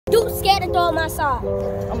too scared to throw on my side.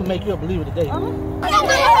 I'm gonna make you a believer today.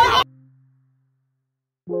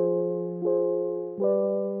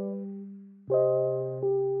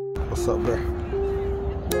 What's up, bro?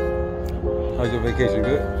 How's your vacation?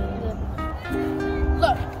 Good?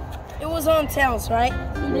 Look, it was on tails, right?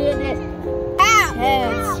 You did this. Ow!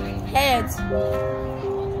 Heads.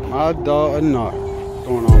 My dog or not. What's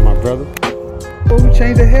going on, my brother? Oh, we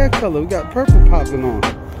changed the hair color. We got purple popping on.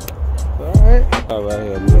 Alright. All right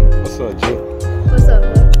here, man. What's up, Jay? What's up,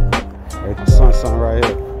 bro? Hey, son right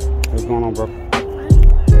here. What's going on, bro?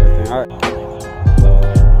 Everything alright?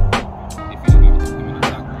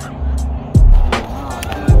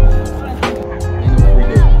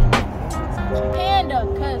 Panda,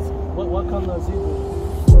 cause What color is zebra?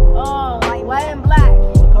 oh, like white and black.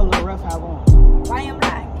 What color the ref have on? White and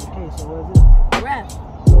black. Okay, so what is it? Ref.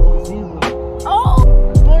 Zebra. Oh!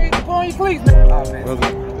 Put on your cleats, man. Oh, man.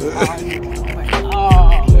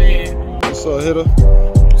 Oh, man. What's up, hitter?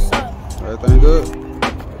 What's up? Everything good?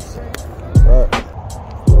 Alright.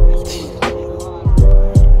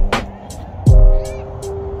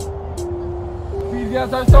 Feet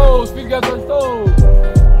against our toes. Feet against our toes.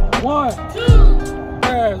 1, 2.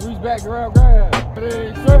 Grab. Reach back. Grab.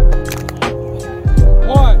 Ready, straight.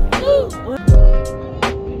 1, 2, 3.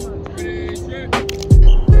 Ready, straight.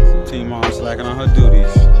 Team mom slacking on her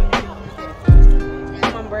duties.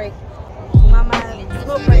 I'm on break. Mama,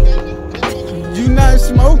 smoke break. You not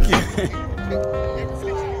smoking.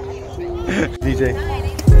 DJ,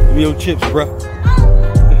 give me your chips, bro.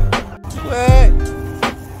 What?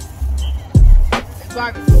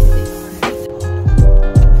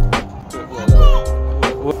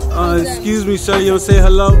 Excuse me, sir. You don't say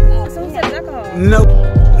hello? Someone said alcohol. Nope.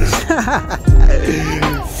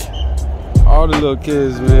 All the little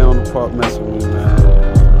kids, man, on the park messing with me,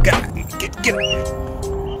 man. Get it.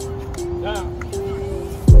 Down.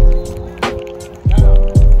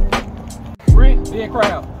 Sprint, then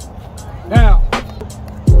crowd. Down.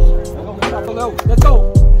 Let's go.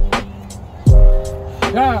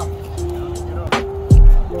 Down.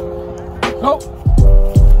 Go.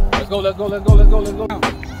 Let's go.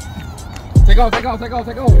 Take off. Let's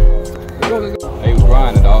go. Hey, we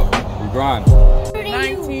grinding, dog. We grinding.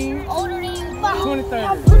 19. Older than you. 20, 30.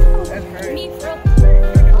 That's great. Me, bro.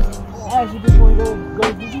 Ash, you just want to go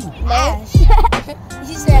to you. Ash.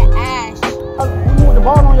 She said Ash. We moved the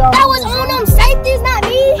ball on y'all. That was on them safeties, not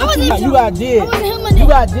me. You got did. You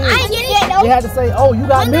got did. I ain't get it though. They had to say, oh, you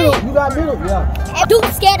got middle. Yeah. Dude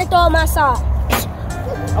scared to throw on my side.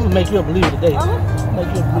 I'm gonna make you a believer today. Make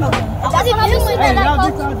you a believer. That's what I'm doing. Hey, y'all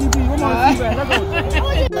get y'all DB. Come on,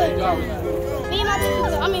 let's go. Me and my team,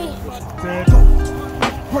 I mean.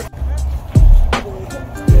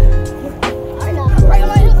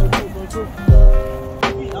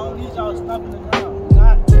 I don't need y'all stopping the ground. I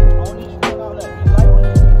don't need you doing all that.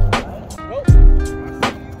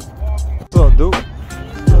 What's up, dude?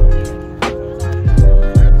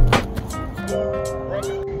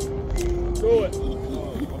 Do it.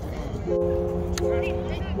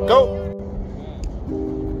 Go.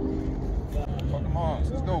 Fuck them arms.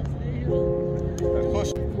 Let's go. Let's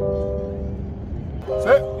push.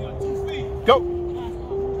 Set. Go.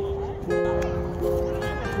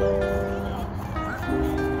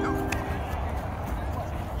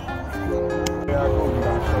 Yeah, I go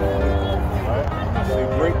down. Alright. I say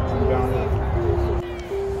break, come down here.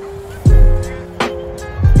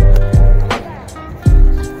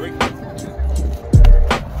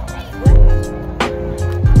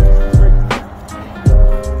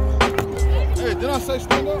 Did I say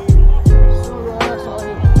stand up? Stand your ass out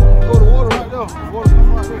here. Go to water right there. The water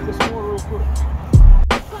come right there. Get some water real quick.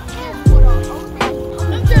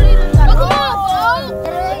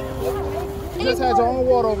 You just had your own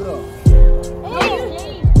water over there.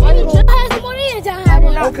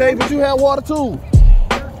 Okay, but you had water too.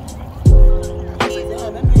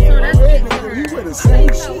 You wear the same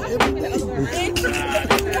shit every day.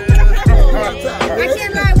 I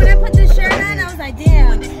can't lie, when I put this shirt on, I was like,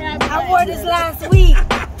 damn, I wore this last week.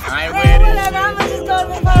 I ain't wearing it. Whatever, I'm just going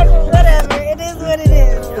to the party. Whatever, it is what it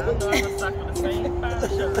is.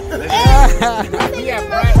 Yeah,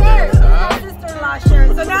 My shirt, my sister-in-law shirt,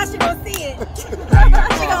 so now she gonna see it.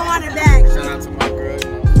 She gonna want it back. Shout out to my girl, you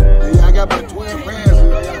know what I'm saying? Yeah, I got about 12 brands. I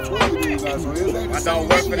got 12 of these now, so it's I don't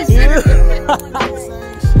work for the city.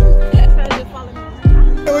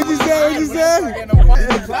 What you say?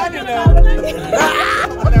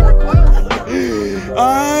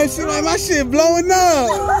 Alright, she like my shit blowing up.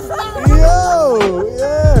 Yo,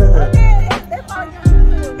 yeah.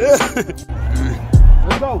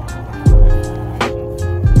 Let's go.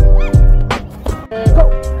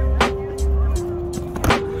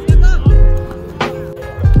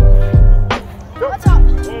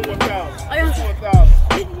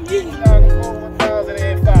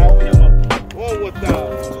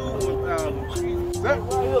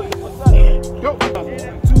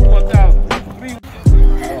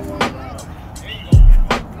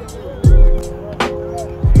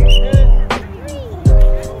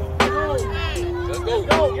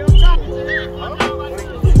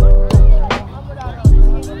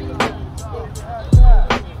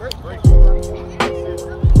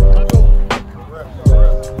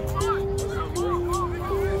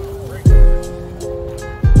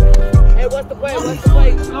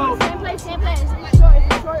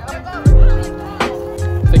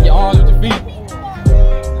 Take your arms with your feet.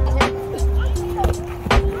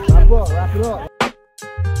 Wrap it up.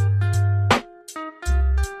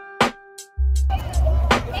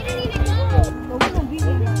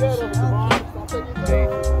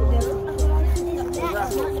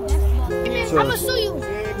 I'm gonna sue you.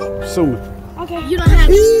 Sue me. Okay. You don't have.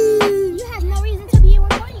 You have no reason to be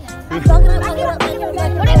recording us. I'm fucking up.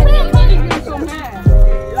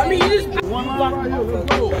 I mean, you just. One line right here. Let's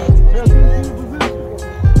go.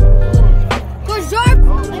 Cause you're.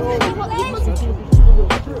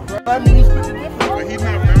 I mean, he's different, but he's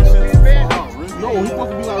not bouncing his bed. No, he's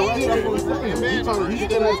supposed to be like right here. That's what he's saying. He's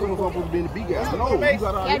still like someone supposed to be in the big guy. No, you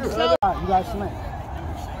got out here. You got smack.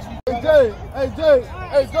 Hey Jay,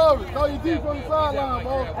 hey Jarvis, throw your deep on the sideline,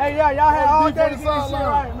 bro. Hey, y'all had all day to get this shit sideline.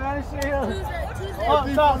 right, man. This shit here. Up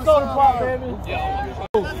top soda pop, baby.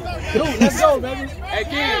 Dude, let's go, baby. Hey,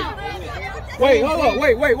 kid. Wait, hold up.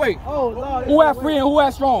 Wait. Oh, Lord. Who has free and who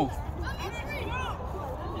has strong?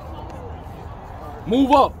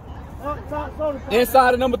 Move up. Up top soda pop.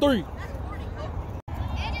 Inside of number 3.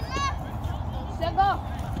 Let's go.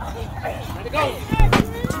 Ready to go. Go.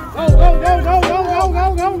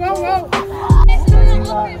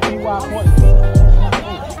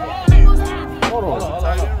 Hold on.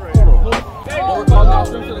 We're calling out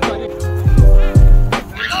strength to the tight end.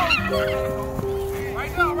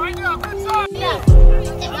 Right now, good shot.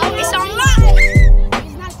 It's on lock.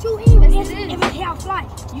 It's not too even. It's how fly.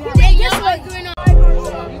 You have this one going on.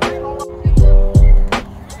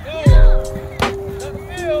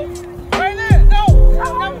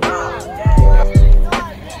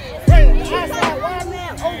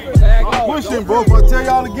 Pushing, bro. If I tell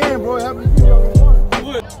y'all again, bro, it happened to me on one.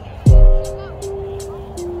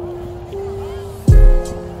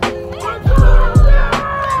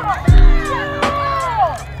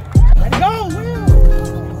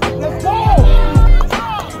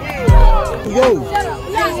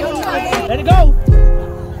 Let it go.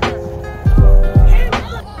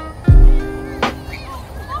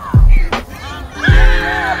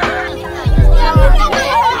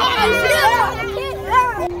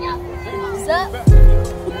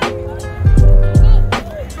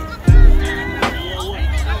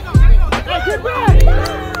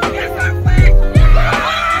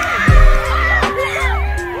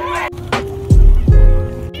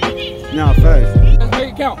 Now fast. Let's make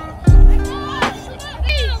it count.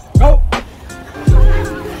 Go.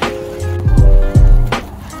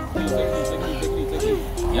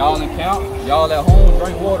 Y'all in count. Y'all at home,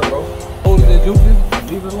 drink water, bro. Hold the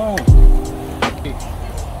juices, leave it alone.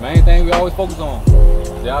 Main thing we always focus on,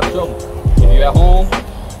 stay out of trouble. If you're at home,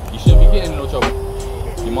 you shouldn't be getting in no trouble.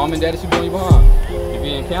 Your mom and daddy should be on you behind. If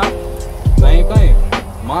you're in camp, same thing.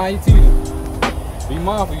 Mind your teeth. Be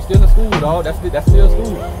mindful, you still in school, dog. That's still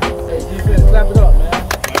school. Hey, defense, clap it up, man.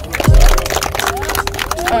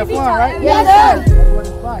 Have fun, right? Yes, sir. That's what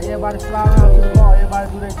it's about. Everybody fly around to the ball.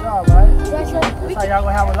 Everybody do their job, right? Yes, sir. That's how y'all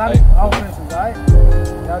gonna have a lot of offenses, right?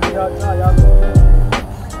 Y'all do y'all job. Y'all do good.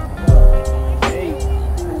 Hey,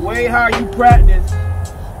 the way how you practice,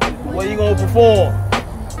 the way you gonna perform.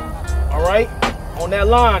 All right? On that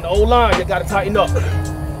line, the old line, you gotta tighten up.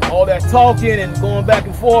 All that talking and going back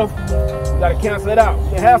and forth, you gotta cancel it out. You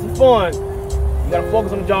can have some fun. You gotta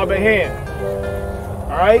focus on the job at hand.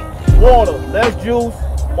 All right? Water, less juice,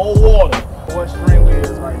 more water. What string we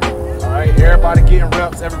is right now. All right, everybody getting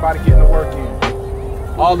reps, everybody getting the work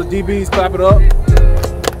in. All the DBs clap it up.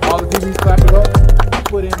 All the DBs clap it up. I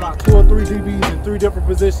put in about 2 or 3 DBs in 3 different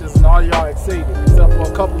positions, and all y'all exceeded, except for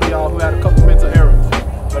a couple of y'all who had a couple mental errors.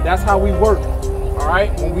 But that's how we work. All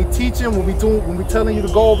right, when we teaching, when we telling you to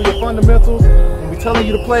go over your fundamentals, when we telling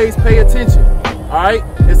you the plays, pay attention. All right,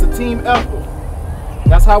 it's a team effort.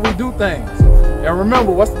 That's how we do things. And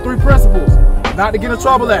remember, what's the 3 principles? Not to get in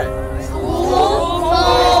trouble at.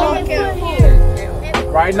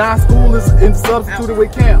 Right now, school is substituted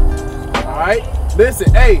with camp. All right,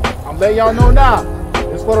 listen, hey, I'm letting y'all know now.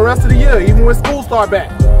 It's for the rest of the year, even when school start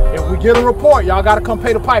back. If we get a report, y'all gotta come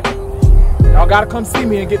pay the piper. Y'all gotta come see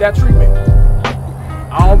me and get that treatment.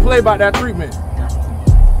 I don't play about that treatment.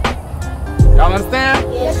 Y'all understand?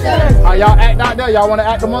 Yes, sir. How y'all act out there? Y'all wanna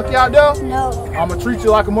act the monkey out there? No. I'm gonna treat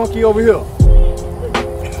you like a monkey over here.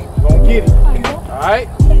 You gonna get it. Alright?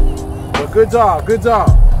 But good job, good job.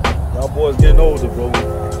 Y'all boys getting older, bro.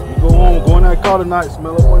 You go home, go in that car tonight,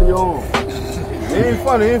 smell up under your arm. It ain't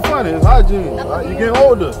funny, it's hygiene. Right? You getting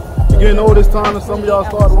older. You getting older this time, and some of y'all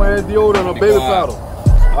start wearing deodorant or baby powder.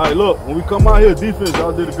 Alright, look, when we come out here, defense,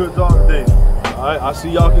 y'all did a good job today. All right, I see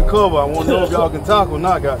y'all can cover. I want to know if y'all can tackle or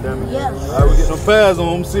not, goddammit. Yeah. All right, we get them pads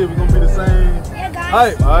on them, see if we're going to be the same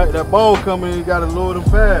height. All right, that ball coming, you got to lower them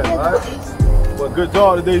pads. All right. But good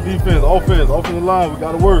job today, defense, offensive line. We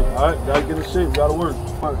got to work. All right, got to get in shape. We got to work.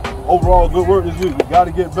 Overall, good work this week. We got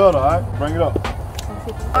to get better. All right, bring it up.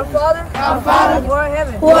 Our Father, who art in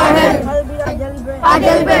heaven, hallowed be thy daily bread. Our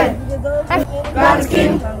daily bread. God's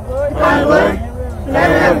kingdom, God glory,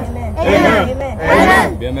 Amen.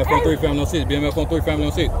 Amen. BMF on 3, family on 6. BMF on 3, family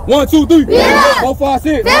on 6. 1, 2, 3. BMF. 4, 5,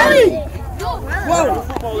 6. Family.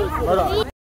 Whoa.